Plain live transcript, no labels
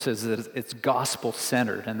says that it's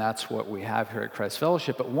gospel-centered, and that's what we have here at Christ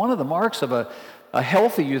Fellowship. But one of the marks of a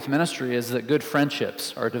healthy youth ministry is that good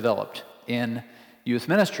friendships are developed in youth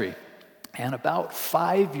ministry. And about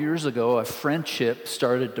 5 years ago, a friendship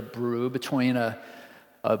started to brew between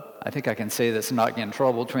I think I can say this and not get in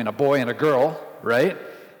trouble, between a boy and a girl, right?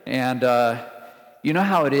 And you know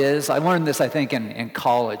how it is? I learned this, I think, in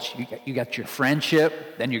college. You got your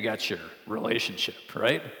friendship, then you got your relationship,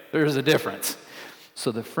 right? There's a difference.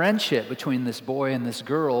 So the friendship between this boy and this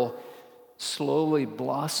girl slowly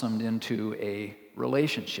blossomed into a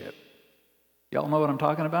relationship. Y'all know what I'm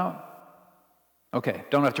talking about? Okay,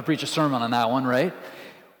 don't have to preach a sermon on that one, right?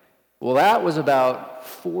 Well, that was about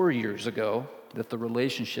 4 years ago that the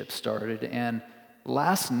relationship started, and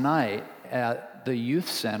last night at the youth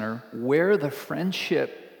center, where the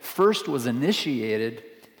friendship first was initiated,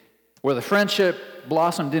 where the friendship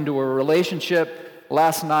blossomed into a relationship,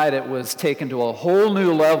 last night it was taken to a whole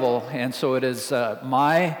new level, and so it is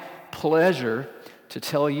my pleasure to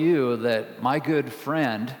tell you that my good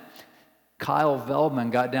friend, Kyle Veldman,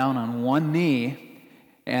 got down on one knee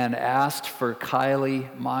and asked for Kylie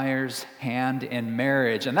Myers' hand in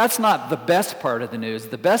marriage. And that's not the best part of the news.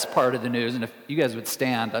 The best part of the news, and if you guys would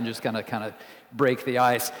stand, I'm just going to kind of break the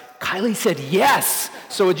ice. Kylie said yes.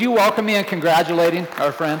 So would you welcome me in congratulating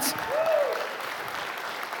our friends?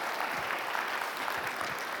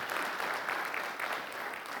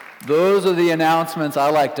 Those are the announcements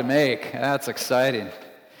I like to make. That's exciting.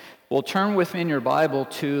 Well, turn with me in your Bible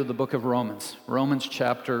to the book of Romans. Romans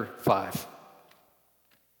chapter 5.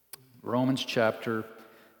 Romans chapter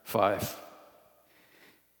 5.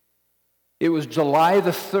 It was July the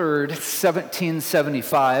 3rd,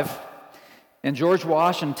 1775, and George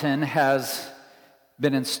Washington has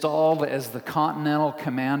been installed as the Continental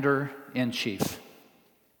Commander-in-Chief.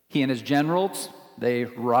 He and his generals, they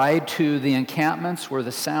ride to the encampments where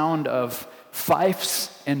the sound of fifes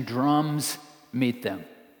and drums meet them.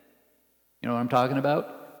 You know what I'm talking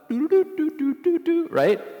about?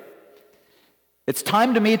 Right? It's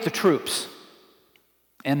time to meet the troops.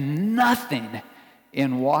 And nothing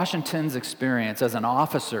in Washington's experience as an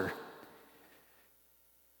officer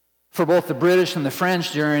for both the British and the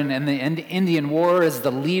French during the Indian War as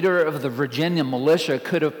the leader of the Virginia militia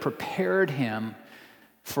could have prepared him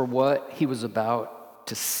for what he was about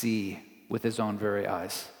to see with his own very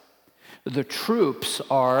eyes. The troops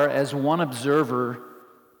are, as one observer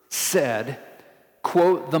said,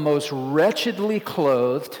 quote, the most wretchedly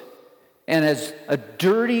clothed and as a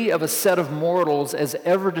dirty of a set of mortals as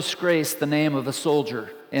ever disgraced the name of a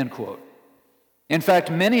soldier, end quote. In fact,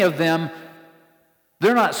 many of them,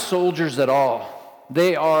 they're not soldiers at all.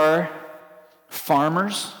 They are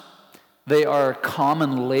farmers. They are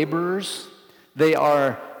common laborers. They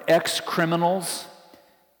are ex-criminals.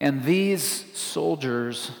 And these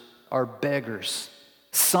soldiers are beggars.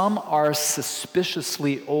 Some are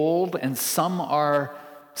suspiciously old and some are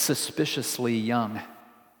suspiciously young.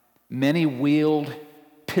 Many wield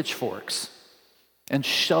pitchforks and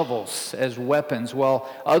shovels as weapons, while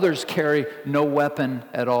others carry no weapon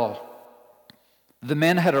at all. The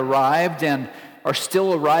men had arrived and are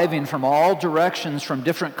still arriving from all directions from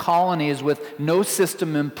different colonies with no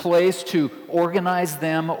system in place to organize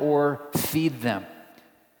them or feed them.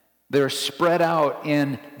 They're spread out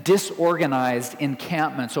in disorganized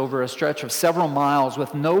encampments over a stretch of several miles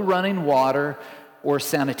with no running water or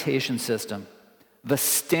sanitation system. The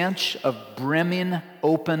stench of brimming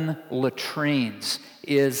open latrines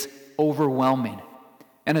is overwhelming.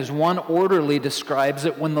 And as one orderly describes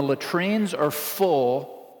it, when the latrines are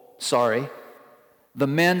full, the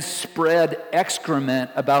men spread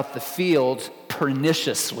excrement about the fields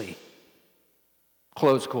perniciously.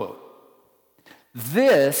 Close quote.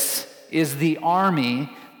 This is the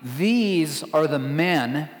army. These are the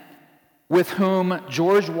men with whom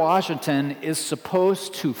George Washington is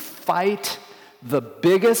supposed to fight the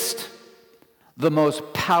biggest, the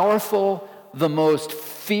most powerful, the most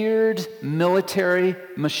feared military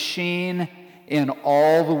machine in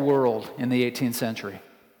all the world in the 18th century.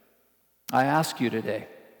 I ask you today,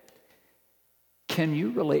 can you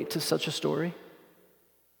relate to such a story?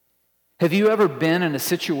 Have you ever been in a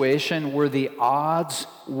situation where the odds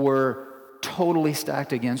were totally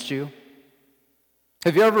stacked against you?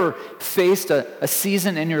 Have you ever faced a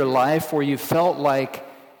season in your life where you felt like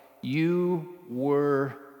you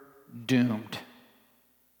were doomed?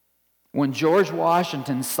 When George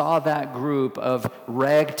Washington saw that group of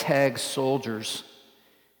ragtag soldiers,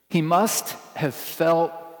 he must have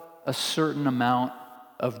felt a certain amount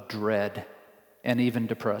of dread and even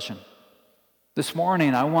depression. This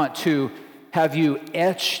morning, I want to have you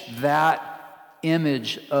etch that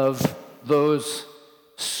image of those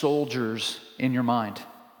soldiers in your mind.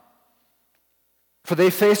 For they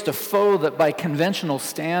faced a foe that by conventional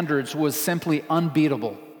standards was simply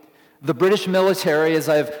unbeatable. The British military, as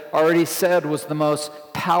I've already said, was the most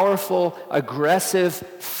powerful, aggressive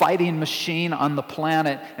fighting machine on the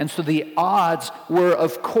planet. And so the odds were,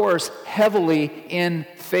 of course, heavily in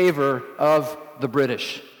favor of the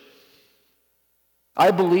British. I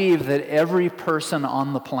believe that every person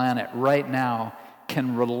on the planet right now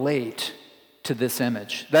can relate to this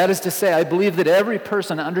image. That is to say, I believe that every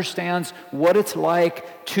person understands what it's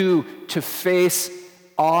like to face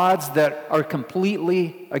odds that are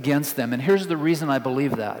completely against them. And here's the reason I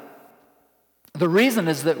believe that. The reason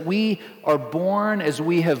is that we are born, as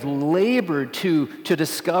we have labored to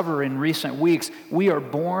discover in recent weeks, we are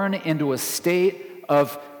born into a state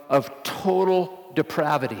of total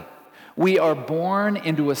depravity. We are born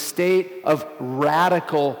into a state of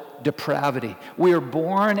radical depravity. We are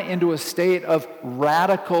born into a state of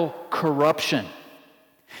radical corruption.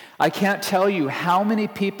 I can't tell you how many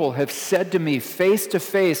people have said to me face to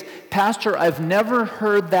face, "Pastor, I've never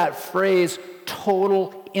heard that phrase,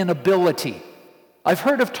 total inability. I've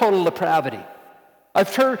heard of total depravity.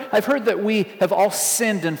 I've heard that we have all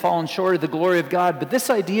sinned and fallen short of the glory of God, but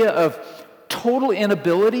this idea of total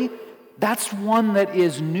inability, that's one that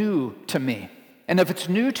is new to me." And if it's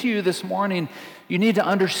new to you this morning, you need to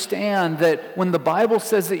understand that when the Bible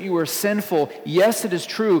says that you are sinful, yes, it is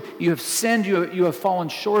true. You have sinned, you have fallen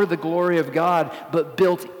short of the glory of God, but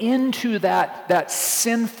built into that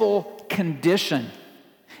sinful condition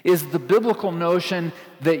is the biblical notion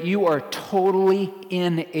that you are totally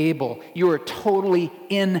unable. You are totally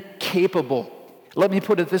incapable. Let me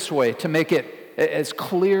put it this way to make it as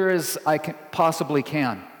clear as I possibly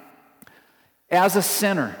can. As a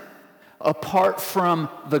sinner, apart from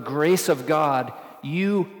the grace of God,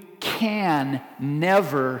 you can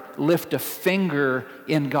never lift a finger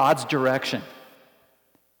in God's direction.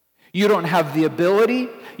 You don't have the ability,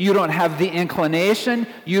 you don't have the inclination,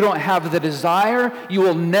 you don't have the desire. You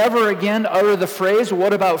will never again utter the phrase,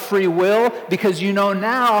 "What about free will?" because you know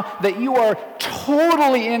now that you are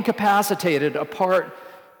totally incapacitated apart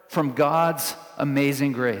from God's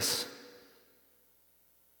amazing grace.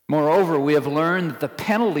 Moreover, we have learned that the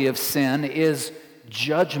penalty of sin is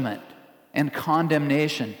judgment and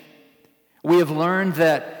condemnation. We have learned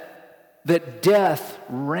that death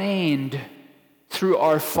reigned through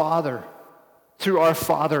our father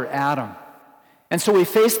Adam. And so we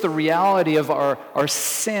face the reality of our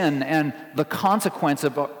sin and the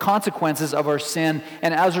consequences of our sin,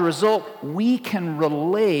 and as a result, we can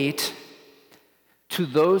relate to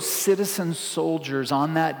those citizen soldiers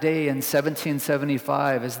on that day in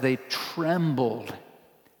 1775 as they trembled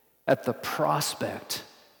at the prospect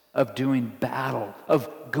of doing battle, of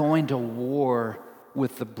going to war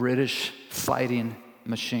with the British fighting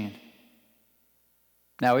machine.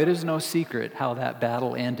 Now, it is no secret how that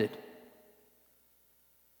battle ended.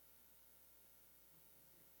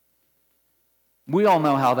 We all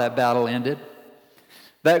know how that battle ended.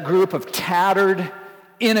 That group of tattered,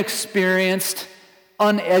 inexperienced,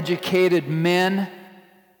 uneducated men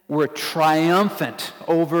were triumphant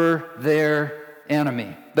over their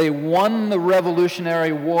enemy. They won the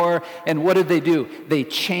Revolutionary War, and what did they do? They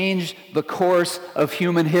changed the course of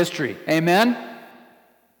human history. Amen?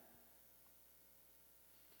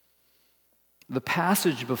 The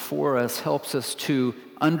passage before us helps us to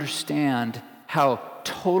understand how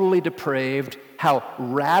totally depraved, how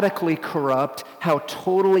radically corrupt, how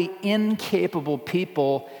totally incapable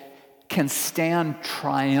people can stand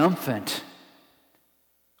triumphant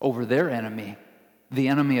over their enemy, the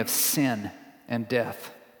enemy of sin and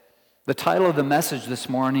death. The title of the message this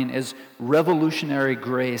morning is Revolutionary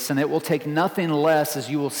Grace, and it will take nothing less, as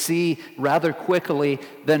you will see rather quickly,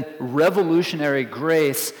 than revolutionary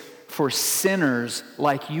grace for sinners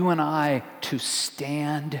like you and I to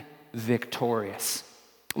stand victorious.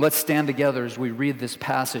 Let's stand together as we read this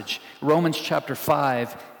passage. Romans chapter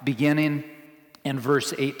 5, beginning in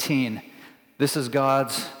verse 18. This is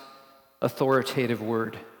God's authoritative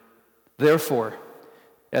word. Therefore,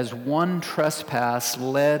 as one trespass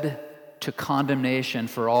led to condemnation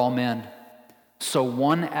for all men, so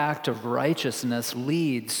one act of righteousness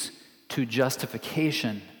leads to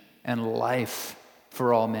justification and life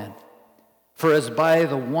for all men. For as by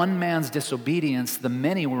the one man's disobedience the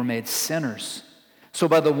many were made sinners, so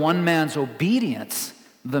by the one man's obedience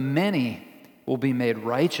the many will be made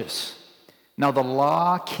righteous. Now the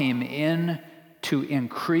law came in to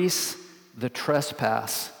increase the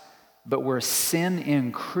trespass, but where sin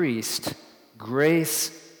increased,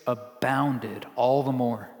 grace abounded all the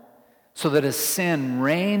more, so that as sin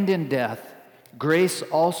reigned in death, grace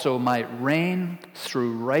also might reign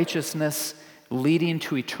through righteousness, leading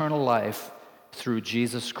to eternal life through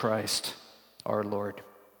Jesus Christ our Lord.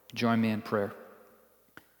 Join me in prayer.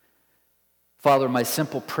 Father, my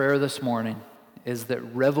simple prayer this morning is that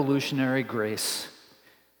revolutionary grace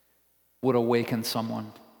would awaken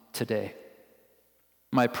someone today.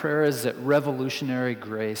 My prayer is that revolutionary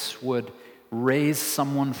grace would raise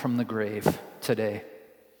someone from the grave today.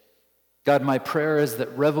 God, my prayer is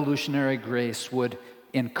that revolutionary grace would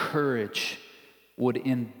encourage, would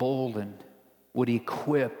embolden, would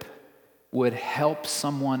equip, would help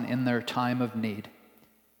someone in their time of need.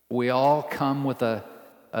 We all come with a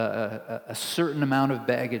certain amount of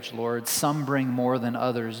baggage, Lord. Some bring more than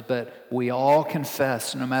others, but we all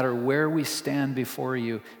confess, no matter where we stand before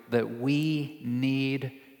you, that we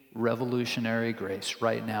need revolutionary grace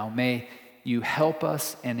right now. May you help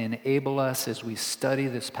us and enable us as we study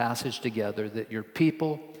this passage together, that your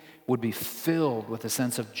people would be filled with a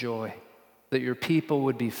sense of joy, that your people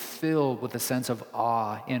would be filled with a sense of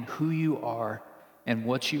awe in who you are and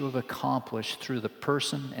what you have accomplished through the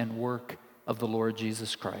person and work of the Lord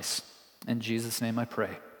Jesus Christ. In Jesus' name I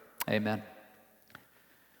pray. Amen.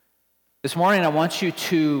 This morning I want you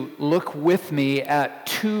to look with me at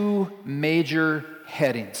two major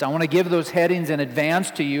headings. I want to give those headings in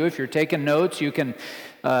advance to you. If you're taking notes, you can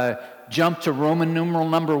jump to Roman numeral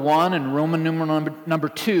number 1 and Roman numeral number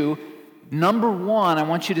 2. Number 1, I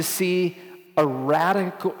want you to see a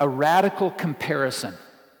radical comparison.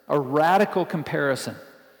 A radical comparison.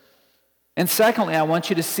 And secondly, I want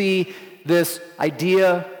you to see this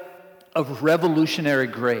idea of revolutionary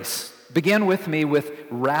grace. Begin with me with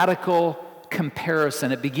radical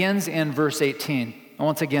comparison. It begins in verse 18. And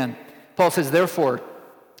once again, Paul says, therefore,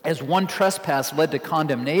 as one trespass led to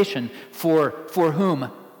condemnation, for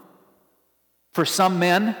whom? For some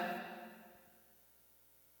men?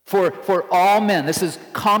 For all men. This is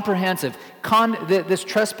comprehensive. This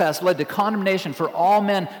trespass led to condemnation for all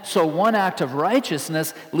men, so one act of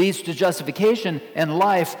righteousness leads to justification and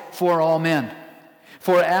life for all men.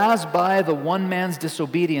 For as by the one man's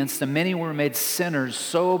disobedience the many were made sinners,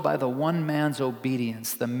 so by the one man's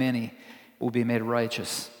obedience the many will be made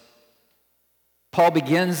righteous. Paul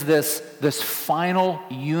begins this final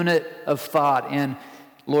unit of thought, and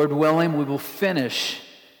Lord willing, we will finish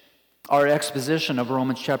our exposition of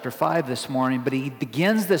Romans chapter 5 this morning, but he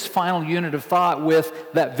begins this final unit of thought with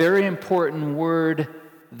that very important word,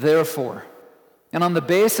 therefore. And on the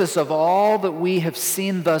basis of all that we have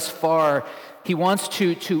seen thus far, he wants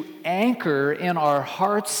to anchor in our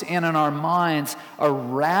hearts and in our minds a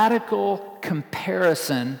radical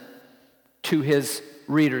comparison to his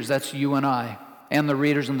readers. That's you and I, and the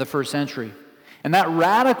readers in the first century. And that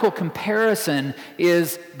radical comparison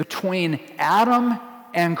is between Adam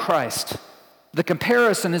and Christ. The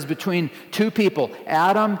comparison is between two people,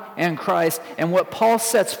 Adam and Christ. And what Paul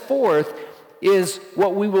sets forth is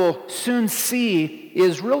what we will soon see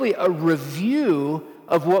is really a review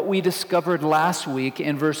of what we discovered last week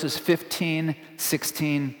in verses 15,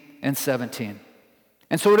 16, and 17.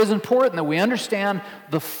 And so it is important that we understand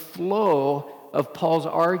the flow of Paul's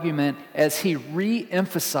argument as he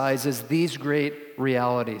re-emphasizes these great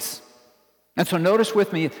realities. And so notice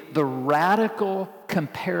with me the radical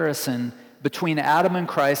comparison between Adam and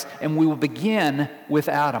Christ, and we will begin with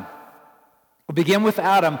Adam. We'll begin with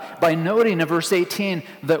Adam by noting in verse 18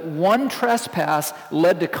 that one trespass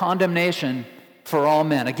led to condemnation for all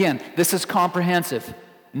men. Again, this is comprehensive.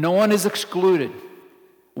 No one is excluded.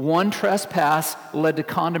 One trespass led to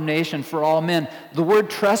condemnation for all men. The word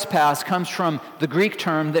trespass comes from the Greek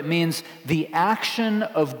term that means the action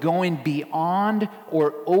of going beyond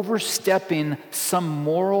or overstepping some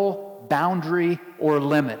moral boundary or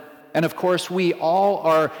limit. And of course, we all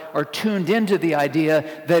are tuned into the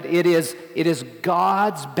idea that it is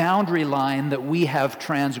God's boundary line that we have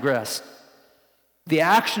transgressed. The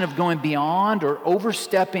action of going beyond or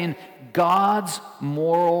overstepping God's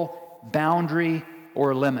moral boundary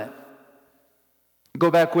or limit. Go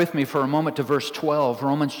back with me for a moment to verse 12,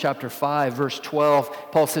 Romans chapter 5, verse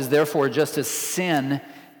 12. Paul says, therefore, just as sin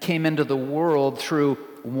came into the world through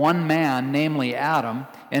one man, namely Adam,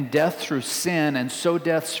 and death through sin, and so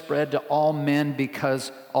death spread to all men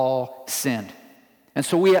because all sinned. And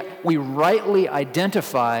so we rightly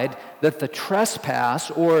identified that the trespass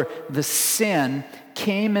or the sin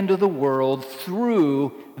came into the world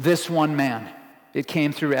through this one man. It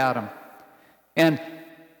came through Adam. And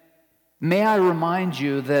may I remind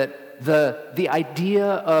you that the idea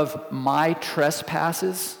of my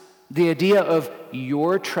trespasses, the idea of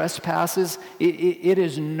your trespasses, it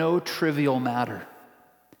is no trivial matter.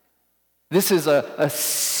 This is a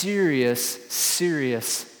serious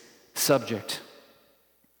subject.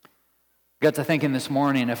 Got to thinking this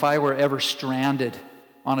morning, if I were ever stranded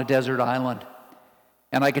on a desert island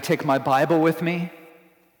and I could take my Bible with me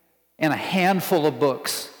and a handful of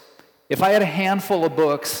books. If I had a handful of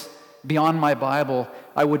books beyond my Bible,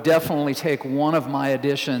 I would definitely take one of my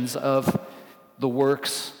editions of the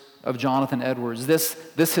works of Jonathan Edwards.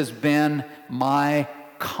 This has been my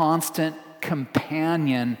constant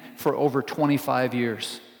companion for over 25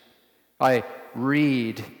 years. I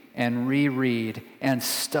read and reread and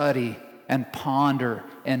study and ponder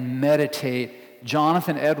and meditate.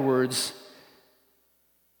 Jonathan Edwards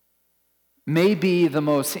may be the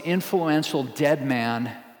most influential dead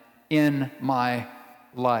man in my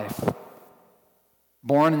life.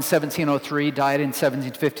 Born in 1703, died in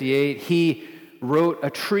 1758, he wrote a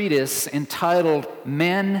treatise entitled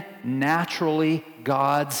Men Naturally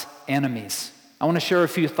God's Enemies. I want to share a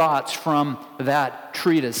few thoughts from that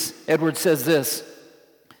treatise. Edwards says this: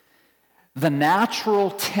 the natural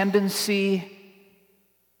tendency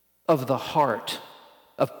of the heart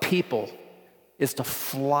of people is to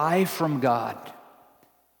fly from God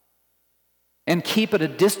and keep at a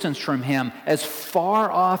distance from Him, as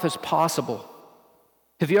far off as possible.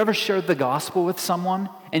 Have you ever shared the gospel with someone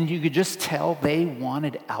and you could just tell they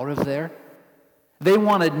wanted out of there? They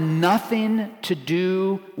wanted nothing to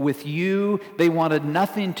do with you. They wanted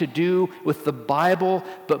nothing to do with the Bible,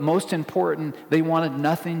 but most important, they wanted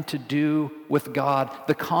nothing to do with God.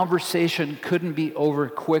 The conversation couldn't be over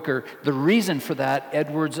quicker. The reason for that,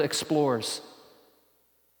 Edwards explores.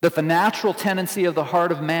 That the natural tendency of the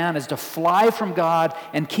heart of man is to fly from God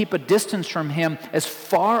and keep a distance from Him as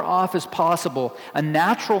far off as possible. A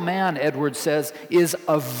natural man, Edwards says, is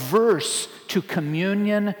averse to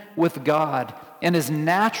communion with God and is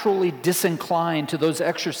naturally disinclined to those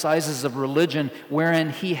exercises of religion wherein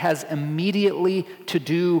he has immediately to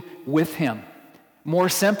do with Him. More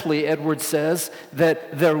simply, Edwards says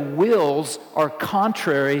that their wills are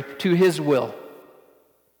contrary to His will.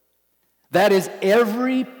 That is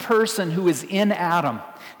every person who is in Adam.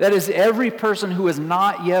 That is every person who is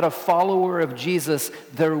not yet a follower of Jesus.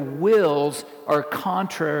 Their wills are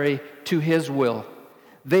contrary to His will.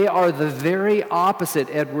 They are the very opposite,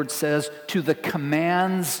 Edwards says, to the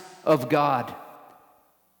commands of God.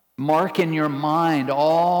 Mark in your mind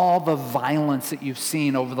all the violence that you've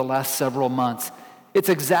seen over the last several months. It's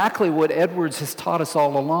exactly what Edwards has taught us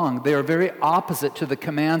all along. They are very opposite to the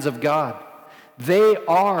commands of God. They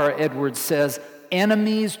are, Edwards says,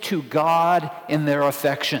 enemies to God in their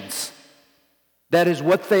affections. That is,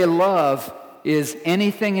 what they love is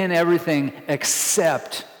anything and everything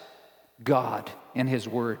except God and His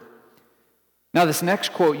Word. Now, this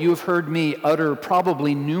next quote you have heard me utter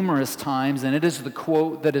probably numerous times, and it is the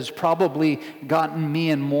quote that has probably gotten me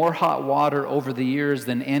in more hot water over the years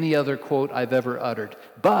than any other quote I've ever uttered.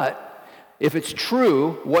 But if it's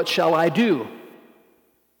true, what shall I do?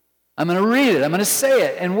 I'm going to read it, I'm going to say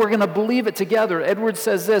it, and we're going to believe it together. Edwards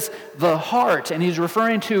says this: the heart, and he's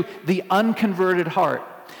referring to the unconverted heart.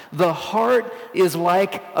 The heart is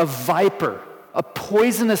like a viper, a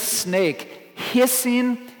poisonous snake,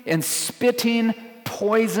 hissing and spitting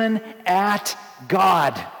poison at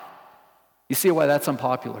God. You see why that's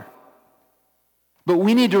unpopular. But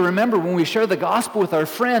we need to remember when we share the gospel with our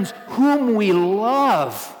friends whom we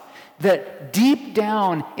love, that deep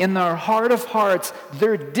down in their heart of hearts,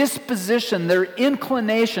 their disposition, their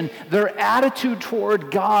inclination, their attitude toward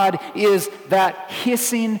God is that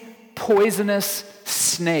hissing, poisonous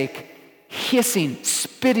snake, hissing,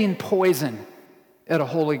 spitting poison at a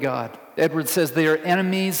holy God. Edwards says they are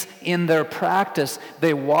enemies in their practice.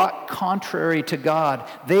 They walk contrary to God.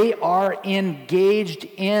 They are engaged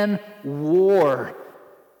in war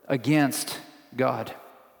against God.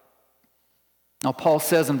 Now, Paul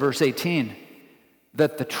says in verse 18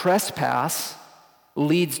 that the trespass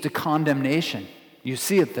leads to condemnation. You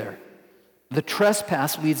see it there. The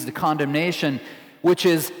trespass leads to condemnation, which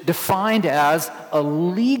is defined as a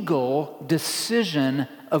legal decision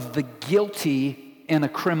of the guilty in a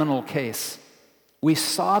criminal case. We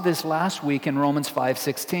saw this last week in Romans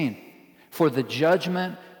 5:16. For the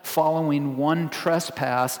judgment following one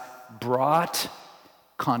trespass brought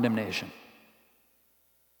condemnation.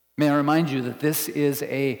 May I remind you that this is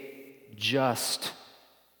a just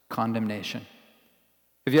condemnation.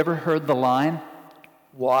 Have you ever heard the line,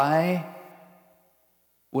 why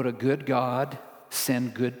would a good God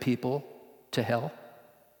send good people to hell?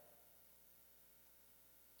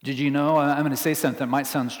 Did you know, I'm going to say something that might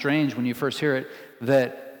sound strange when you first hear it,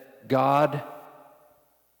 that God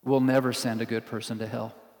will never send a good person to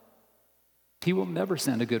hell. He will never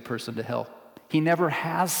send a good person to hell. He never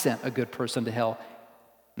has sent a good person to hell.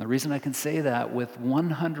 And the reason I can say that with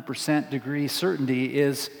 100% degree certainty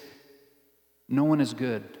is no one is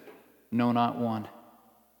good, no, not one.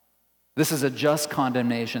 This is a just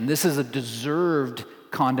condemnation. This is a deserved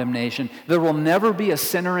condemnation. There will never be a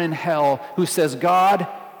sinner in hell who says, God,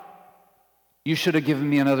 you should have given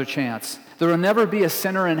me another chance. There will never be a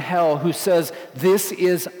sinner in hell who says, this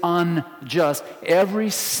is unjust. Every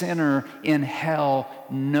sinner in hell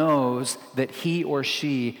knows that he or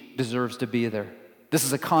she deserves to be there. This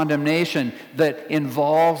is a condemnation that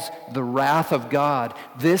involves the wrath of God.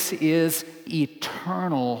 This is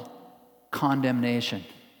eternal condemnation.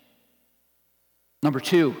 Number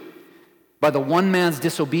two, by the one man's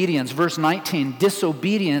disobedience, verse 19,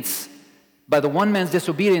 by the one man's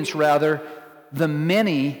disobedience, the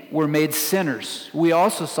many were made sinners. We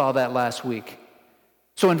also saw that last week.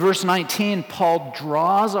 So in verse 19, Paul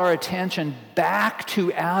draws our attention back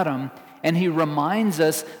to Adam, and he reminds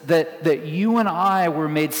us that you and I were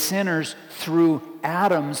made sinners through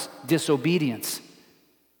Adam's disobedience.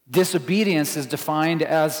 Disobedience is defined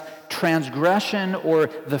as transgression or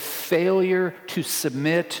the failure to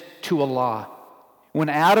submit to a law. When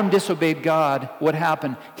Adam disobeyed God, what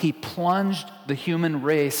happened? He plunged the human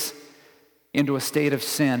race into a state of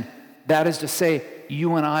sin. That is to say,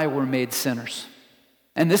 you and I were made sinners.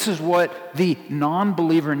 And this is what the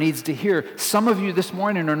non-believer needs to hear. Some of you this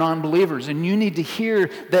morning are non-believers, and you need to hear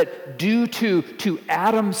that due to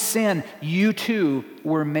Adam's sin, you too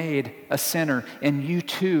were made a sinner, and you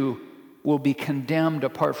too will be condemned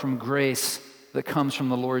apart from grace that comes from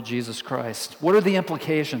the Lord Jesus Christ. What are the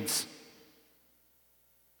implications?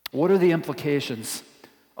 What are the implications?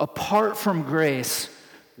 Apart from grace,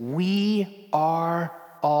 we are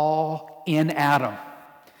all in Adam.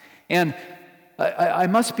 And I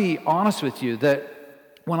must be honest with you that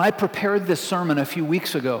when I prepared this sermon a few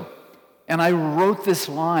weeks ago, and I wrote this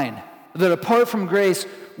line, that apart from grace,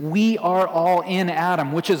 we are all in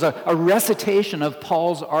Adam, which is a recitation of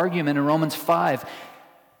Paul's argument in Romans 5,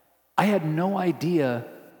 I had no idea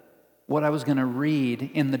what I was going to read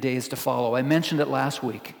in the days to follow. I mentioned it last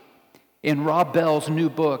week. In Rob Bell's new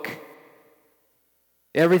book,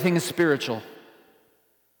 Everything is Spiritual,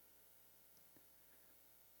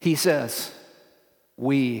 he says,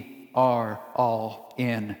 we are all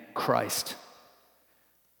in Christ.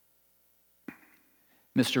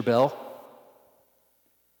 Mr. Bell,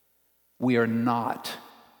 we are not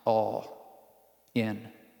all in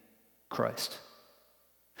Christ.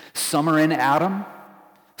 Some are in Adam,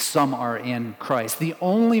 some are in Christ. The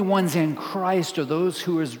only ones in Christ are those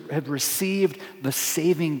who have received the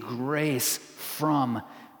saving grace from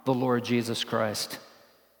the Lord Jesus Christ.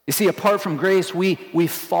 You see, apart from grace, we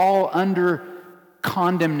fall under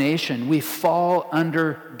condemnation. We fall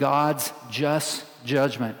under God's just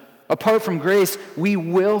judgment. Apart from grace, we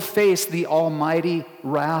will face the almighty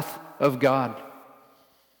wrath of God.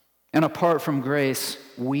 And apart from grace,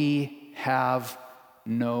 we have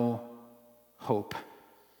no hope.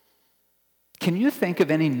 Can you think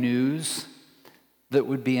of any news that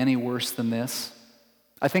would be any worse than this?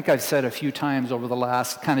 I think I've said a few times over the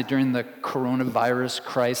last, kind of during the coronavirus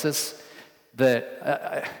crisis,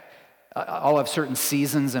 that I'll have certain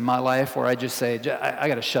seasons in my life where I just say, I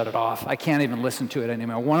got to shut it off. I can't even listen to it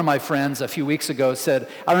anymore. One of my friends a few weeks ago said,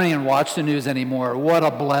 I don't even watch the news anymore. What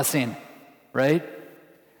a blessing, right?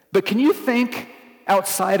 But can you think,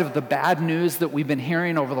 outside of the bad news that we've been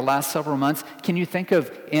hearing over the last several months, can you think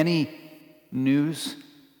of any news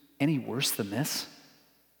any worse than this?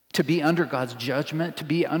 To be under God's judgment, to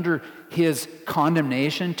be under his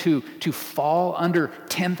condemnation, to fall under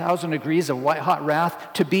 10,000 degrees of white-hot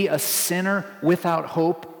wrath, to be a sinner without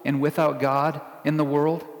hope and without God in the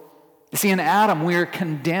world. You see, in Adam, we are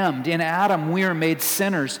condemned. In Adam, we are made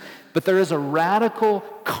sinners. But there is a radical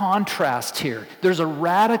contrast here. There's a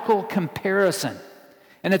radical comparison.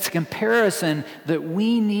 And it's a comparison that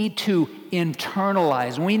we need to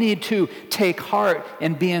internalize. We need to take heart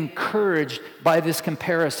and be encouraged by this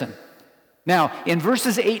comparison. Now, in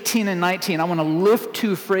verses 18 and 19, I want to lift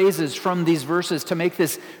two phrases from these verses to make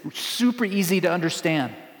this super easy to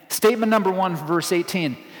understand. Statement number one, verse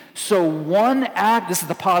 18. So one act, this is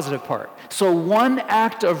the positive part. So one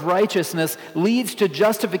act of righteousness leads to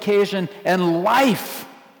justification and life.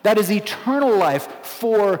 That is eternal life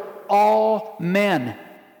for all men.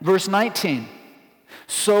 Verse 19,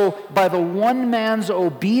 so by the one man's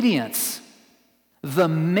obedience, the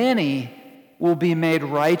many will be made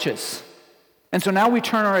righteous. And so now we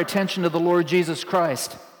turn our attention to the Lord Jesus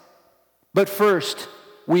Christ. But first,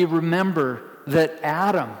 we remember that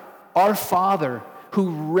Adam, our father, who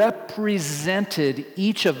represented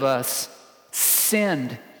each of us,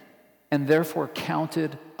 sinned and therefore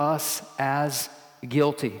counted us as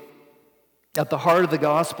guilty. At the heart of the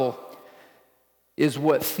gospel is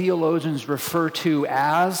what theologians refer to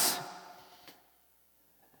as,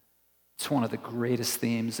 it's one of the greatest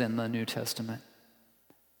themes in the New Testament,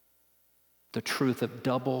 the truth of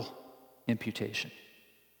double imputation.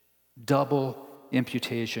 Double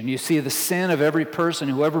imputation. You see, the sin of every person,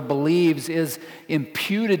 whoever believes, is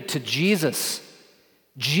imputed to Jesus.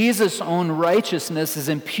 Jesus' own righteousness is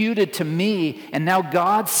imputed to me, and now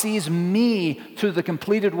God sees me through the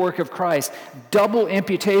completed work of Christ. Double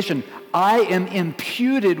imputation. I am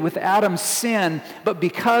imputed with Adam's sin, but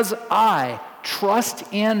because I trust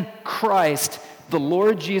in Christ, the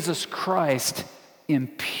Lord Jesus Christ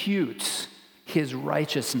imputes his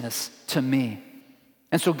righteousness to me.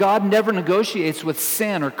 And so God never negotiates with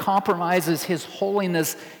sin or compromises his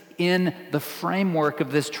holiness in the framework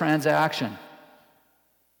of this transaction.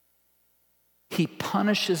 He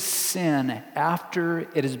punishes sin after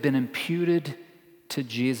it has been imputed to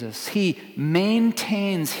Jesus. He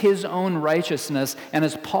maintains his own righteousness, and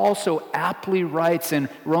as Paul so aptly writes in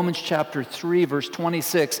Romans chapter 3, verse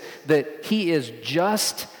 26, that he is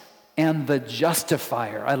just and the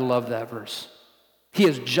justifier. I love that verse. He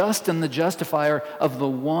is just and the justifier of the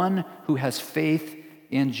one who has faith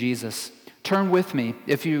in Jesus. Turn with me,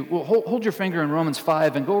 if you will, hold your finger in Romans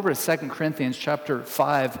 5 and go over to 2 Corinthians chapter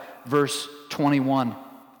 5, verse 21.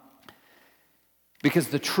 Because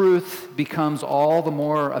the truth becomes all the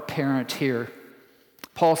more apparent here.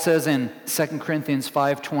 Paul says in 2 Corinthians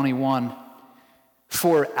 5:21,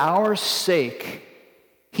 "For our sake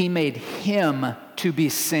he made him to be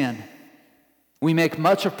sin." We make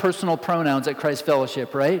much of personal pronouns at Christ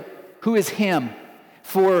Fellowship, right? Who is him?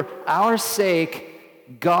 For our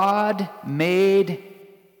sake, God made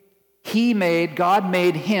him,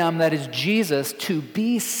 that is Jesus, to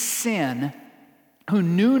be sin, who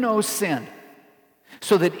knew no sin,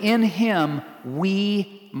 so that in him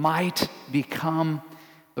we might become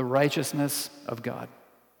the righteousness of God.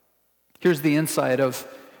 Here's the insight of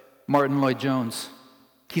Martin Lloyd-Jones.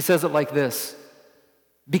 He says it like this.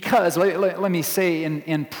 Because, let me say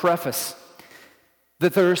in preface,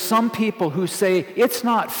 that there are some people who say it's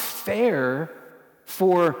not fair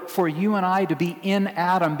for you and I to be in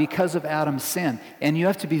Adam because of Adam's sin. And you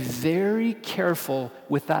have to be very careful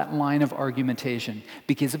with that line of argumentation.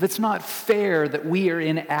 Because if it's not fair that we are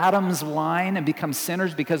in Adam's line and become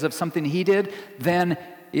sinners because of something he did, then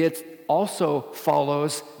it also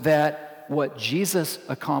follows that what Jesus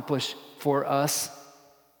accomplished for us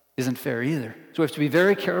isn't fair either. So we have to be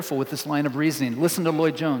very careful with this line of reasoning. Listen to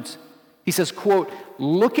Lloyd-Jones. He says, quote,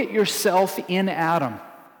 "Look at yourself in Adam."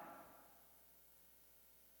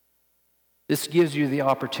 This gives you the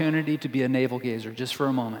opportunity to be a navel gazer just for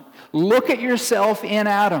a moment. Look at yourself in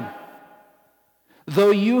Adam.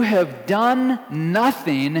 Though you have done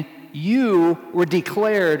nothing, you were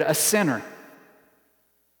declared a sinner.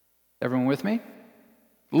 Everyone with me?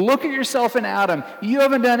 Look at yourself in Adam. You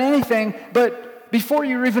haven't done anything, but before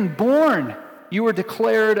you were even born, you were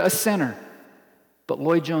declared a sinner. But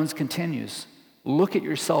Lloyd-Jones continues, look at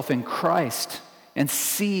yourself in Christ and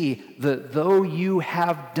see that though you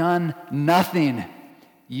have done nothing,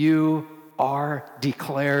 you are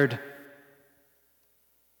declared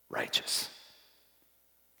righteous.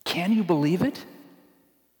 Can you believe it?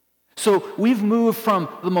 So we've moved from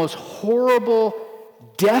the most horrible,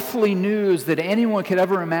 deathly news that anyone could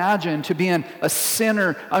ever imagine to being a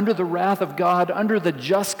sinner under the wrath of God, under the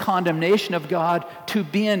just condemnation of God, to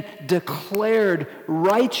being declared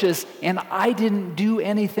righteous, and I didn't do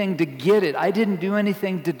anything to get it. I didn't do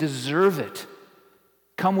anything to deserve it.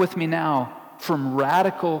 Come with me now from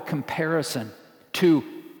radical comparison to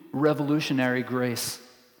revolutionary grace.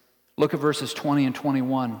 Look at verses 20 and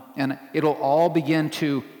 21, and it'll all begin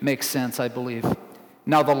to make sense, I believe.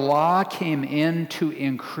 Now the law came in to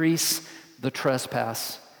increase the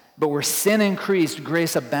trespass. But where sin increased,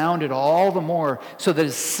 grace abounded all the more, so that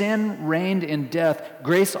as sin reigned in death,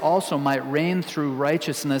 grace also might reign through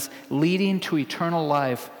righteousness, leading to eternal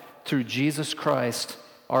life through Jesus Christ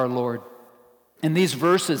our Lord. In these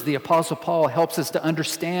verses, the Apostle Paul helps us to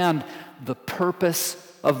understand the purpose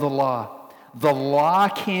of the law. The law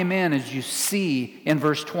came in, as you see in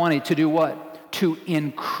verse 20, to do what? To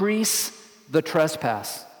increase the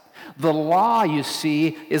trespass. The law, you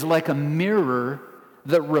see, is like a mirror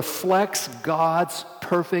that reflects God's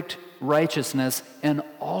perfect righteousness and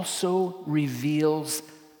also reveals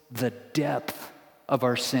the depth of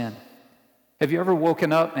our sin. Have you ever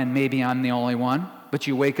woken up, and maybe I'm the only one, but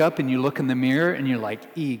you wake up and you look in the mirror and you're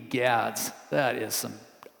like, egads, that is some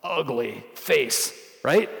ugly face,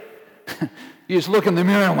 right? You just look in the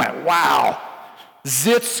mirror and went, wow,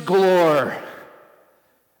 zits galore.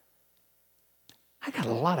 I got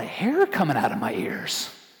a lot of hair coming out of my ears.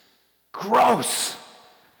 Gross.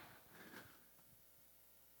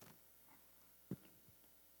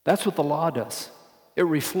 That's what the law does. It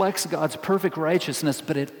reflects God's perfect righteousness,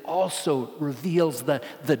 but it also reveals the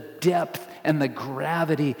depth and the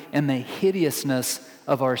gravity and the hideousness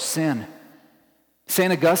of our sin.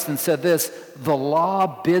 St. Augustine said this, the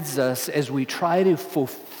law bids us as we try to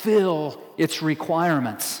fulfill its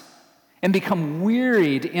requirements and become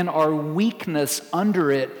wearied in our weakness under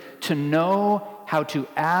it to know how to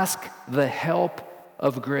ask the help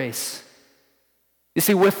of grace. You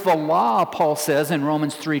see, with the law, Paul says in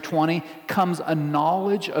Romans 3:20, comes a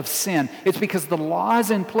knowledge of sin. It's because the law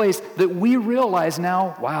is in place that we realize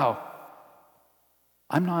now, wow,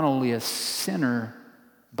 I'm not only a sinner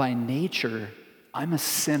by nature, I'm a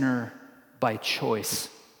sinner by choice.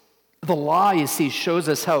 The law, you see, shows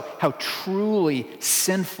us how truly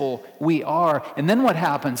sinful we are. And then what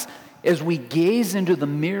happens? As we gaze into the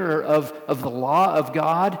mirror of the law of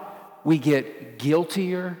God, we get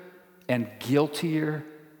guiltier and guiltier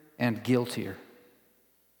and guiltier.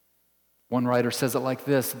 One writer says it like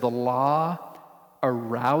this, the law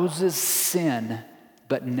arouses sin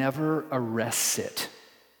but never arrests it.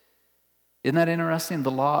 Isn't that interesting?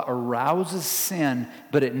 The law arouses sin,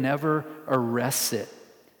 but it never arrests it.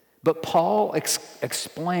 But Paul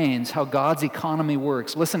explains how God's economy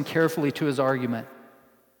works. Listen carefully to his argument.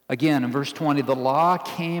 Again, in verse 20, the law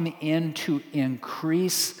came in to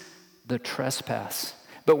increase the trespass.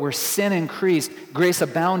 But where sin increased, grace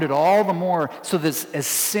abounded all the more, so that as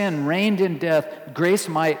sin reigned in death, grace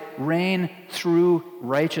might reign through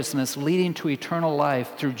righteousness, leading to eternal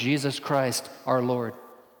life through Jesus Christ our Lord.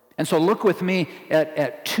 And so look with me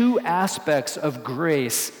at two aspects of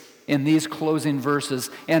grace in these closing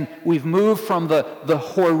verses. And we've moved from the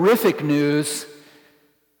horrific news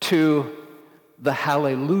to the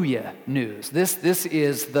hallelujah news. This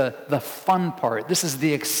is the fun part. This is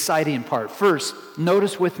the exciting part. First,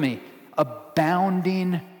 notice with me,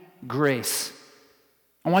 abounding grace.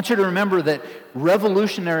 I want you to remember that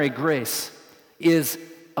revolutionary grace is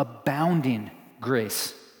abounding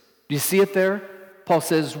grace. Do you see it there? Paul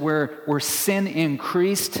says where sin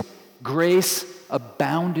increased, grace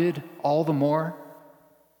abounded all the more.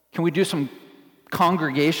 Can we do some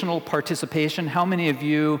congregational participation? How many of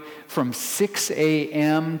you from 6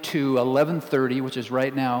 a.m. to 11:30, which is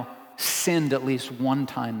right now, sinned at least one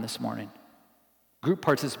time this morning? Group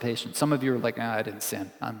participation. Some of you are like, I didn't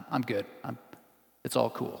sin. I'm good. It's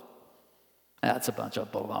all cool. That's a bunch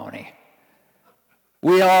of baloney.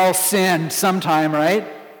 We all sinned sometime, right?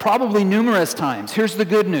 Probably numerous times. Here's the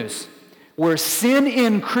good news. Where sin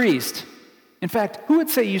increased, in fact, who would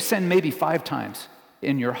say you sinned maybe 5 times?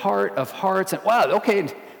 In your heart of hearts, and wow, okay,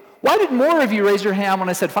 why did more of you raise your hand when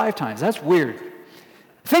I said 5 times? That's weird.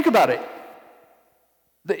 Think about it.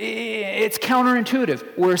 It's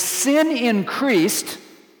counterintuitive. Where sin increased,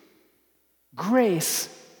 grace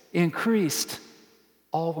increased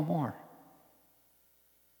all the more.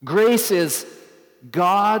 Grace is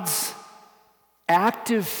God's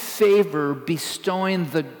active favor bestowing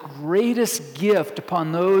the greatest gift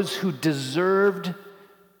upon those who deserved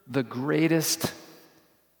the greatest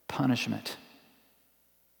punishment.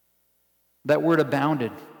 That word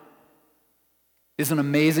abounded is an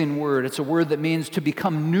amazing word. It's a word that means to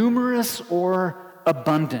become numerous or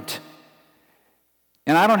abundant.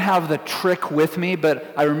 And I don't have the trick with me,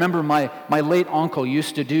 but I remember my late uncle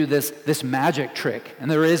used to do this magic trick. And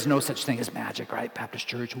there is no such thing as magic, right? Baptist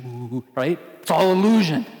church, woo, right? It's all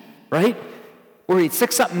illusion, right? Where he'd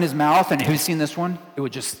stick something in his mouth, and have you seen this one?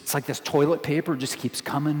 It's like this toilet paper, just keeps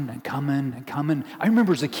coming and coming and coming. I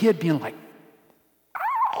remember as a kid being like,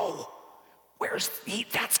 ow,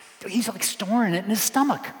 he's like storing it in his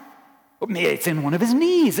stomach. Maybe it's in one of his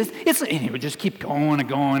knees. And he would just keep going and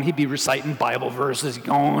going. He'd be reciting Bible verses,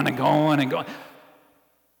 going and going and going.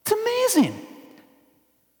 It's amazing.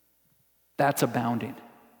 That's abounding.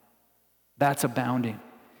 That's abounding.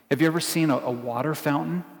 Have you ever seen a water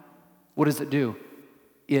fountain? What does it do?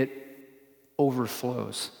 It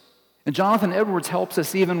overflows. And Jonathan Edwards helps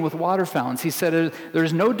us even with water fountains. He said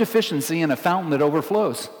there's no deficiency in a fountain that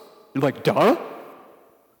overflows. You're like, duh?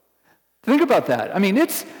 Think about that. I mean,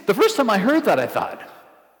 it's the first time I heard that, I thought,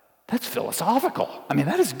 that's philosophical. I mean,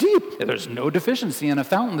 that is deep. There's no deficiency in a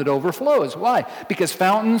fountain that overflows. Why? Because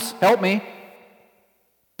fountains, help me,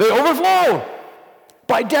 they overflow.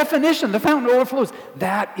 By definition, the fountain overflows.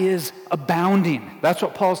 That is abounding. That's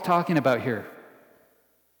what Paul's talking about here.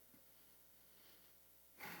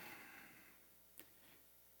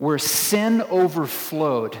 Where sin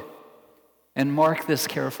overflowed, and mark this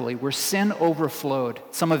carefully, where sin overflowed.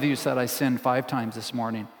 Some of you said I sinned 5 times this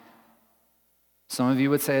morning. Some of you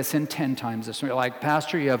would say I sinned 10 times this. You're like,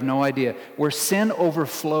 Pastor, you have no idea. Where sin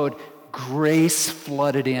overflowed, grace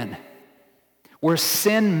flooded in. Where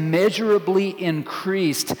sin measurably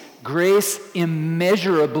increased, grace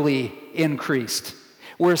immeasurably increased.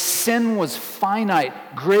 Where sin was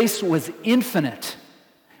finite, grace was infinite.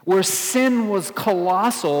 Where sin was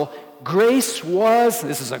colossal, grace was,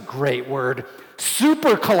 this is a great word,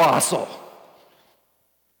 super colossal.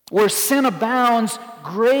 Where sin abounds,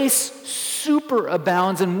 grace super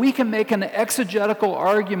abounds. And we can make an exegetical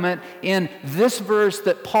argument in this verse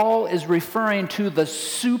that Paul is referring to the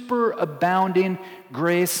super abounding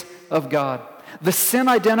grace of God. The sin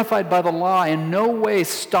identified by the law in no way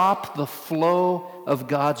stopped the flow of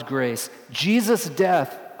God's grace. Jesus'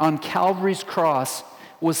 death on Calvary's cross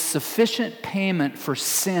was sufficient payment for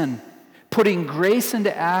sin, putting grace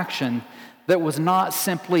into action that was not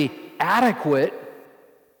simply adequate,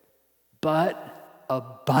 but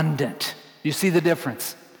abundant. You see the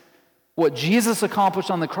difference? What Jesus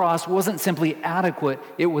accomplished on the cross wasn't simply adequate,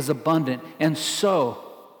 it was abundant. And so,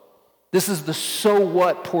 this is the so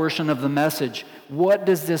what portion of the message. What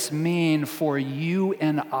does this mean for you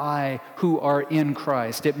and I who are in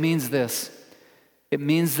Christ? It means this. It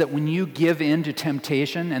means that when you give in to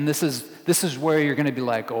temptation, and this is where you're going to be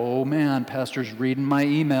like, oh man, Pastor's reading my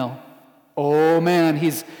email. Oh man,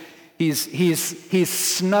 he's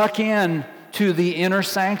snuck in to the inner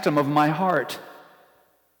sanctum of my heart.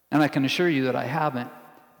 And I can assure you that I haven't.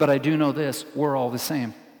 But I do know this, we're all the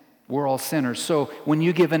same. We're all sinners. So when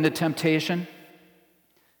you give in to temptation,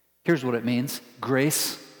 here's what it means.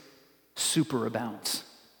 Grace superabounds.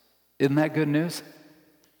 Isn't that good news?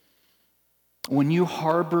 When you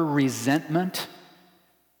harbor resentment,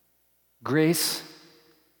 grace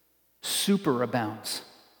superabounds.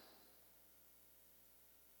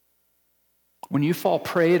 When you fall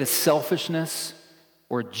prey to selfishness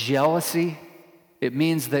or jealousy, it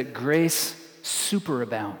means that grace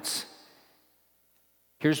superabounds.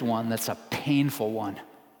 Here's one that's a painful one.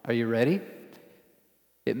 Are you ready?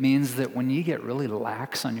 It means that when you get really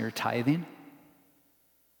lax on your tithing,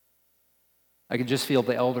 I can just feel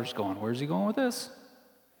the elders going, where's he going with this?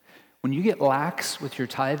 When you get lax with your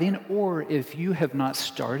tithing, or if you have not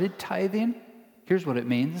started tithing, here's what it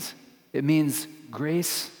means. It means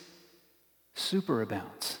grace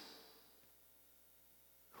superabounds.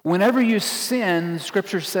 Whenever you sin,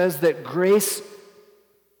 Scripture says that grace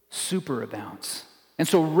superabounds. And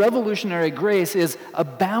so revolutionary grace is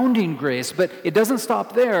abounding grace, but it doesn't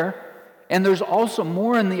stop there. And there's also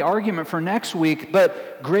more in the argument for next week,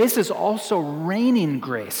 but grace is also reigning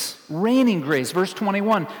grace. Reigning grace, verse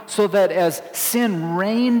 21, so that as sin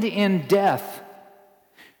reigned in death,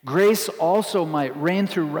 grace also might reign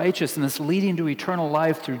through righteousness, leading to eternal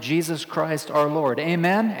life through Jesus Christ our Lord.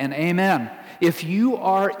 Amen and amen. If you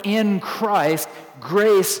are in Christ,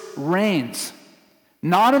 grace reigns.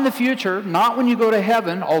 Not in the future, not when you go to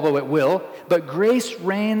heaven, although it will, but grace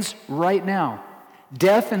reigns right now.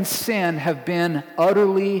 Death and sin have been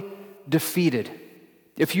utterly defeated.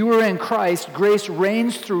 If you are in Christ, grace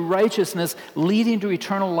reigns through righteousness, leading to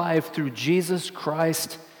eternal life through Jesus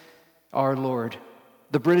Christ our Lord.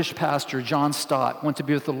 The British pastor, John Stott, went to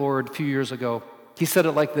be with the Lord a few years ago. He said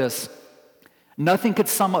it like this: nothing could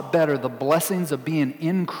sum up better the blessings of being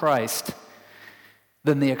in Christ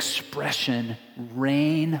than the expression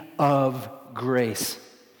reign of grace.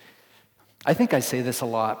 I think I say this a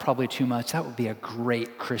lot, probably too much. That would be a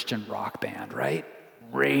great Christian rock band, right?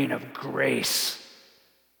 Reign of grace.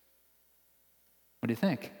 What do you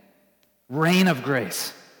think? Reign of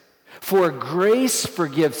grace. For grace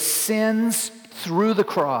forgives sins through the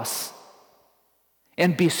cross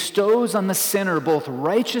and bestows on the sinner both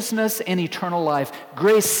righteousness and eternal life.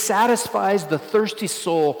 Grace satisfies the thirsty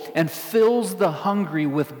soul and fills the hungry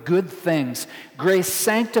with good things. Grace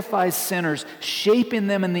sanctifies sinners, shaping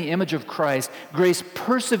them in the image of Christ. Grace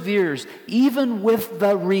perseveres even with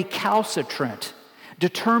the recalcitrant,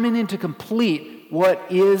 determining to complete what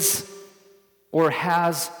is or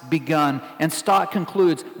has begun. And Stott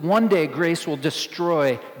concludes, one day grace will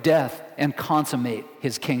destroy death and consummate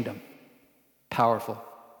his kingdom. Powerful.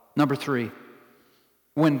 Number 3,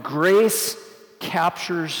 when grace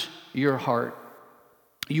captures your heart,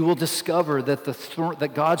 you will discover that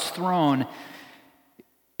that God's throne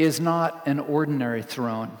is not an ordinary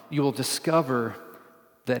throne. You will discover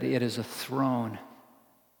that it is a throne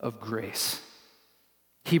of grace.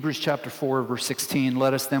 Hebrews chapter 4, verse 16,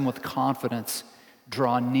 let us then with confidence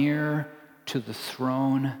draw near to the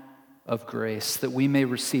throne of grace, that we may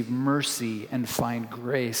receive mercy and find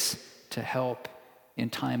grace to help in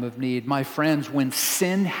time of need. My friends, when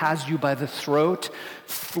sin has you by the throat,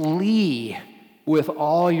 flee with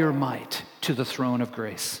all your might. to the throne of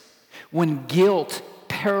grace. When guilt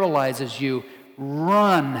paralyzes you,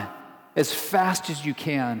 run as fast as you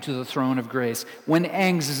can to the throne of grace. When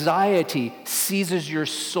anxiety seizes your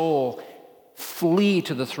soul, flee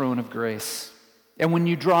to the throne of grace. And when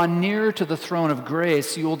you draw near to the throne of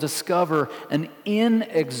grace, you will discover an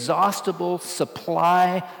inexhaustible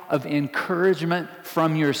supply of encouragement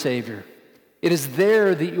from your Savior. It is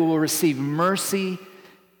there that you will receive mercy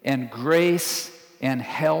and grace and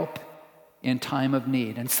help in time of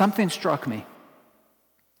need. And something struck me.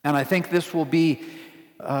 And I think this will be,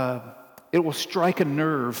 it will strike a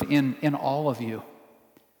nerve in all of you.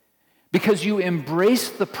 Because you embrace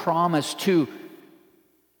the promise to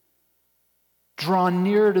draw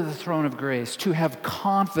near to the throne of grace, to have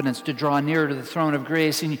confidence to draw near to the throne of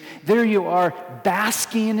grace. And there you are,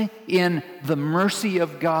 basking in the mercy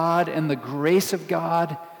of God and the grace of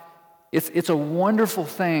God. It's a wonderful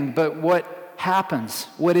thing, but what happens,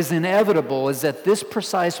 what is inevitable, is at this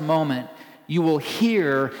precise moment, you will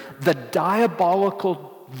hear the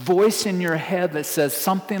diabolical voice in your head that says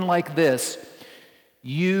something like this: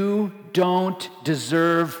 you don't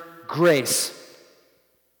deserve grace.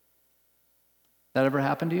 That ever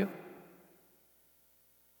happened to you?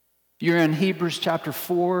 You're in Hebrews chapter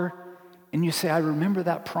 4, and you say, I remember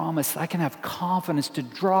that promise. I can have confidence to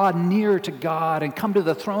draw near to God and come to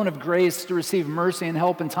the throne of grace to receive mercy and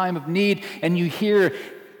help in time of need. And you hear,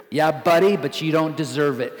 yeah, buddy, but you don't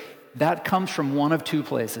deserve it. That comes from one of two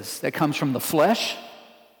places. That comes from the flesh,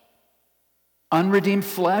 unredeemed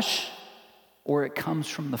flesh, or it comes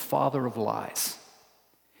from the father of lies.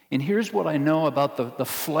 And here's what I know about the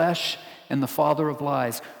flesh and the father of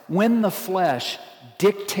lies. When the flesh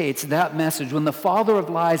dictates that message, when the father of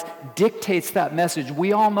lies dictates that message,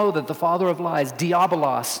 we all know that the father of lies,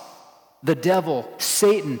 Diabolos, the devil,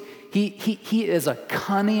 Satan, he is a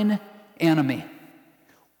cunning enemy.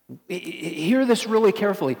 Hear this really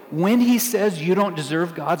carefully. When he says you don't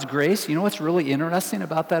deserve God's grace, you know what's really interesting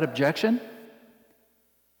about that objection?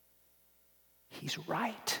 He's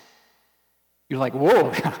right. You're like,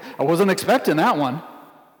 whoa, I wasn't expecting that one.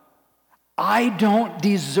 I don't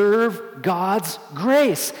deserve God's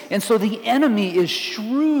grace. And so the enemy is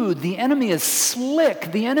shrewd. The enemy is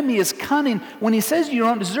slick. The enemy is cunning. When he says you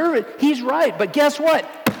don't deserve it, he's right. But guess what?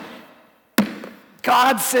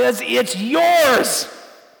 God says it's yours,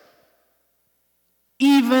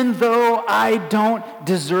 even though I don't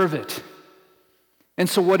deserve it. And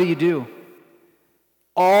so what do?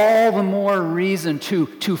 All the more reason to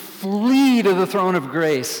flee to the throne of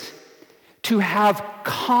grace, to have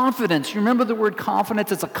confidence. You remember the word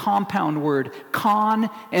confidence? It's a compound word. Con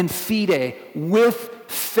and fide, with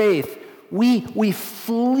faith. We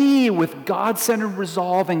flee with God-centered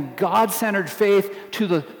resolve and God-centered faith to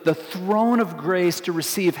the throne of grace to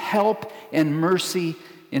receive help and mercy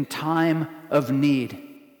in time of need.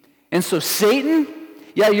 And so Satan,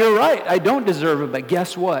 yeah, you're right, I don't deserve it, but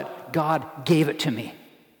guess what? God gave it to me.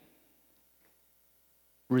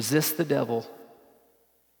 Resist the devil,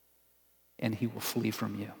 and he will flee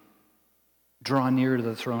from you. Draw near to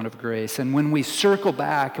the throne of grace. And when we circle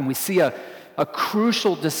back and we see a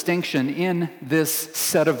crucial distinction in this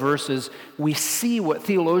set of verses, we see what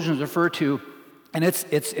theologians refer to, and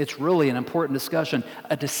it's really an important discussion,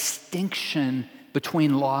 a distinction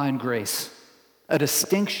between law and grace. A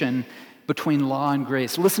distinction between law and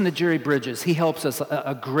grace. Listen to Jerry Bridges. He helps us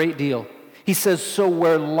a great deal. He says, so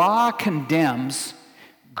where law condemns,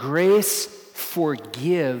 grace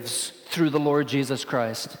forgives through the Lord Jesus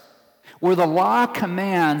Christ. Where the law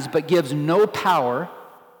commands but gives no power,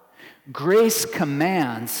 grace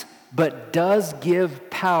commands but does give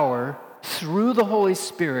power through the Holy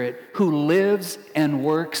Spirit who lives and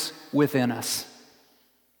works within us.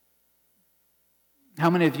 How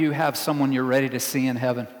many of you have someone you're ready to see in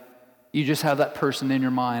heaven? You just have that person in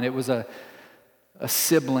your mind. It was a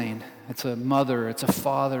sibling, it's a mother, it's a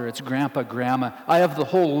father, it's grandpa, grandma. I have the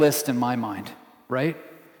whole list in my mind, right?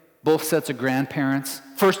 Both sets of grandparents.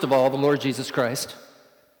 First of all, the Lord Jesus Christ.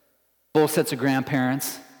 Both sets of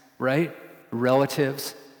grandparents, right?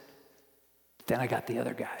 Relatives. Then I got the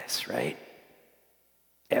other guys, right?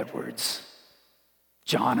 Edwards,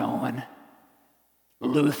 John Owen,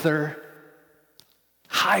 Luther.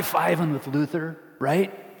 High-fiving with Luther,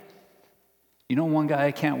 right? You know one guy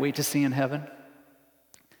I can't wait to see in heaven?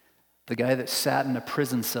 The guy that sat in a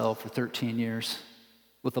prison cell for 13 years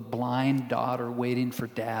with a blind daughter waiting for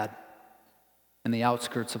dad in the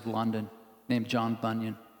outskirts of London, named John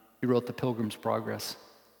Bunyan. He wrote The Pilgrim's Progress.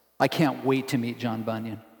 I can't wait to meet John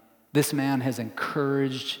Bunyan. This man has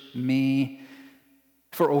encouraged me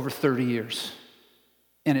for over 30 years,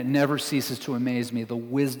 and it never ceases to amaze me, the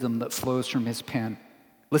wisdom that flows from his pen.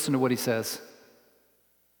 Listen to what he says.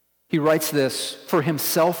 He writes this for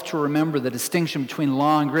himself to remember the distinction between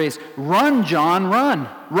law and grace. Run, John, run.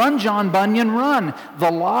 Run, John Bunyan, run. The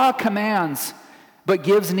law commands, but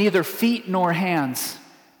gives neither feet nor hands.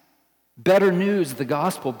 Better news the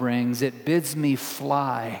gospel brings. It bids me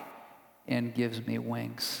fly and gives me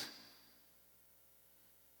wings.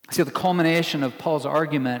 See, the culmination of Paul's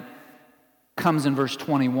argument comes in verse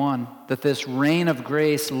 21, that this reign of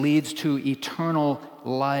grace leads to eternal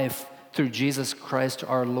life through Jesus Christ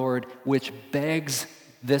our Lord, which begs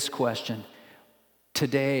this question.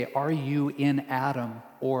 Today, are you in Adam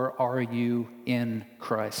or are you in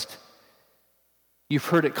Christ? You've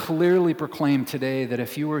heard it clearly proclaimed today that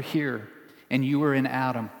if you were here and you were in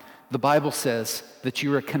Adam, the Bible says that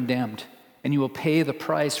you are condemned and you will pay the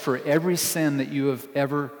price for every sin that you have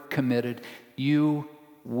ever committed. You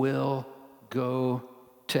will go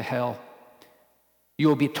to hell. You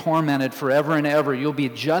will be tormented forever and ever. You'll be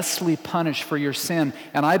justly punished for your sin.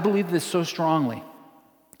 And I believe this so strongly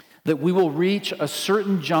that we will reach a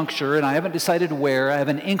certain juncture, and I haven't decided where, I have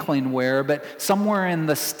an inkling where, but somewhere in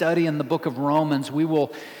the study in the book of Romans, we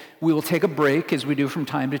will take a break, as we do from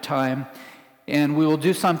time to time, and we will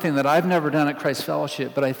do something that I've never done at Christ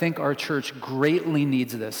Fellowship, but I think our church greatly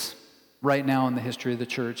needs this right now in the history of the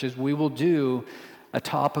church, is we will do a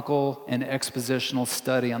topical and expositional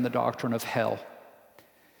study on the doctrine of hell.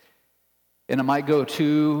 And it might go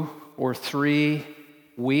 2 or 3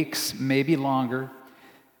 weeks, maybe longer,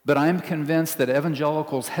 but I'm convinced that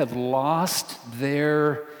evangelicals have lost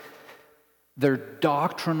their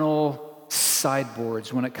doctrinal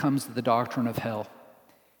sideboards when it comes to the doctrine of hell.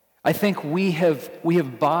 I think we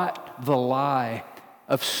have bought the lie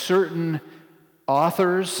of certain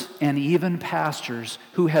authors and even pastors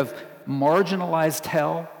who have marginalized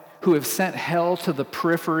hell, who have sent hell to the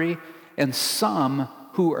periphery, and some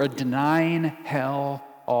who are denying hell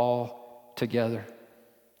altogether.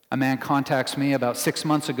 A man contacts me about 6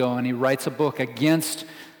 months ago, and he writes a book against,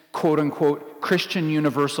 quote-unquote, Christian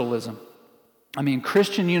universalism. I mean,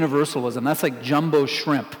 Christian universalism, that's like jumbo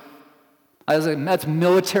shrimp. That's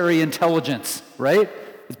military intelligence, right?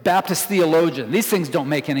 It's Baptist theologian. These things don't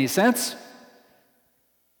make any sense.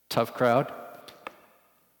 Tough crowd,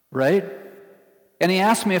 right? And he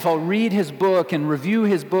asked me if I'll read his book and review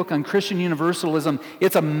his book on Christian universalism.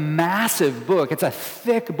 It's a massive book. It's a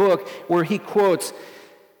thick book where he quotes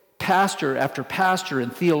pastor after pastor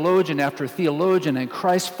and theologian after theologian and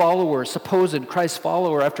Christ follower, supposed Christ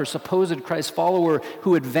follower after supposed Christ follower,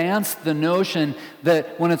 who advanced the notion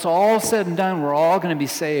that when it's all said and done, we're all going to be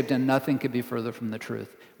saved, and nothing could be further from the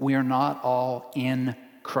truth. We are not all in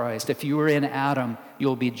Christ. If you are in Adam,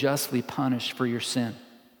 you'll be justly punished for your sin.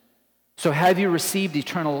 So have you received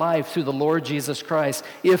eternal life through the Lord Jesus Christ?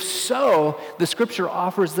 If so, the scripture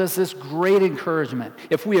offers us this great encouragement.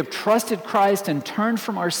 If we have trusted Christ and turned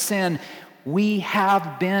from our sin, we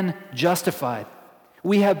have been justified.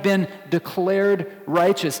 We have been declared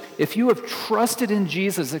righteous. If you have trusted in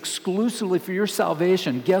Jesus exclusively for your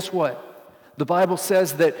salvation, guess what? The Bible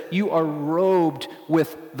says that you are robed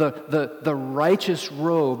with the righteous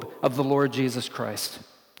robe of the Lord Jesus Christ.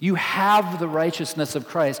 You have the righteousness of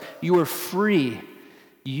Christ. You are free.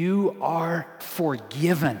 You are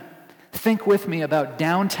forgiven. Think with me about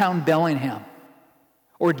downtown Bellingham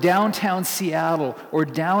or downtown Seattle or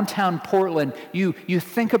downtown Portland. You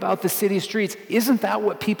think about the city streets. Isn't that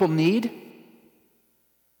what people need?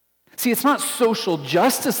 See, it's not social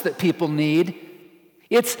justice that people need.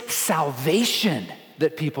 It's salvation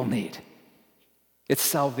that people need. It's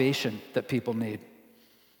salvation that people need.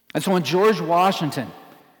 And so when George Washington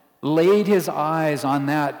laid his eyes on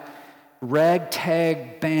that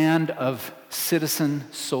ragtag band of citizen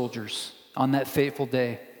soldiers on that fateful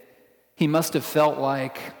day, he must have felt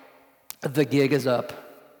like the gig is up.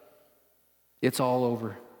 It's all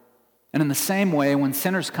over. And in the same way, when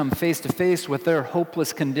sinners come face to face with their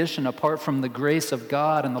hopeless condition apart from the grace of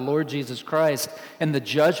God and the Lord Jesus Christ and the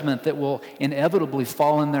judgment that will inevitably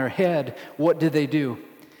fall on their head, what do?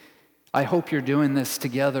 I hope you're doing this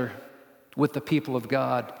together with the people of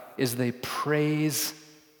God as they praise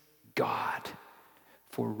God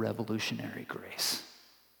for revolutionary grace.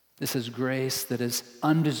 This is grace that is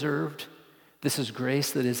undeserved. This is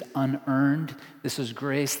grace that is unearned. This is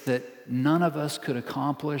grace that none of us could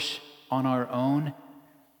accomplish on our own.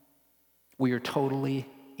 We are totally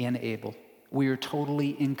unable. We are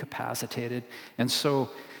totally incapacitated. And so,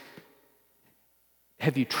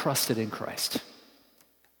 have you trusted in Christ?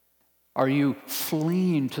 Are you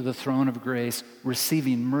fleeing to the throne of grace,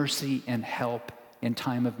 receiving mercy and help in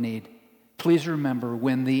time of need? Please remember,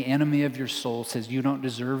 when the enemy of your soul says you don't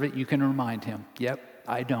deserve it, you can remind him, yep,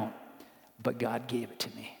 I don't. but God gave it to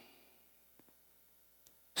me.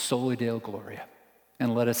 Soli Deo Gloria.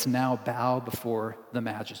 And let us now bow before the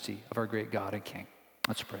majesty of our great God and King.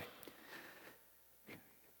 Let's pray.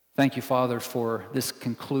 Thank you, Father, for this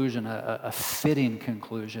conclusion, a fitting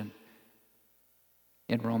conclusion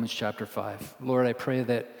in Romans chapter 5. Lord, I pray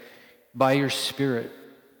that by your Spirit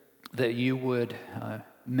that you would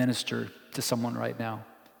minister to someone right now,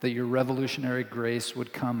 that your revolutionary grace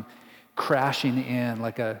would come crashing in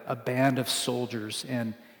like a band of soldiers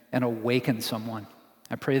and awaken someone.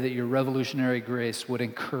 I pray that your revolutionary grace would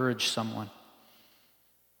encourage someone,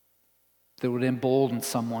 that would embolden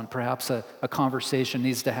someone. Perhaps a conversation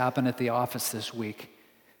needs to happen at the office this week.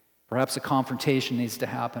 Perhaps a confrontation needs to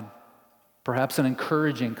happen. Perhaps an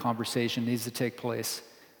encouraging conversation needs to take place.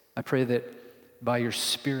 I pray that by your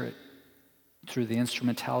Spirit, through the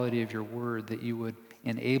instrumentality of your word, that you would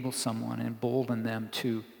enable someone, embolden them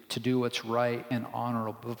to do what's right and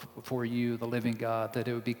honorable before you, the living God, that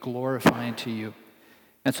it would be glorifying to you.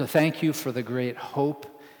 And so thank you for the great hope.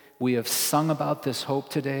 We have sung about this hope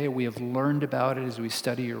today. We have learned about it as we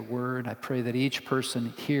study your word. I pray that each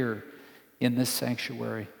person here in this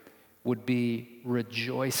sanctuary would be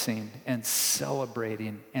rejoicing and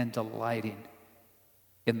celebrating and delighting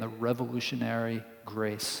in the revolutionary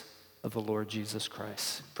grace of the Lord Jesus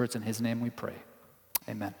Christ. For it's in his name we pray.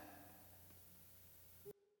 Amen.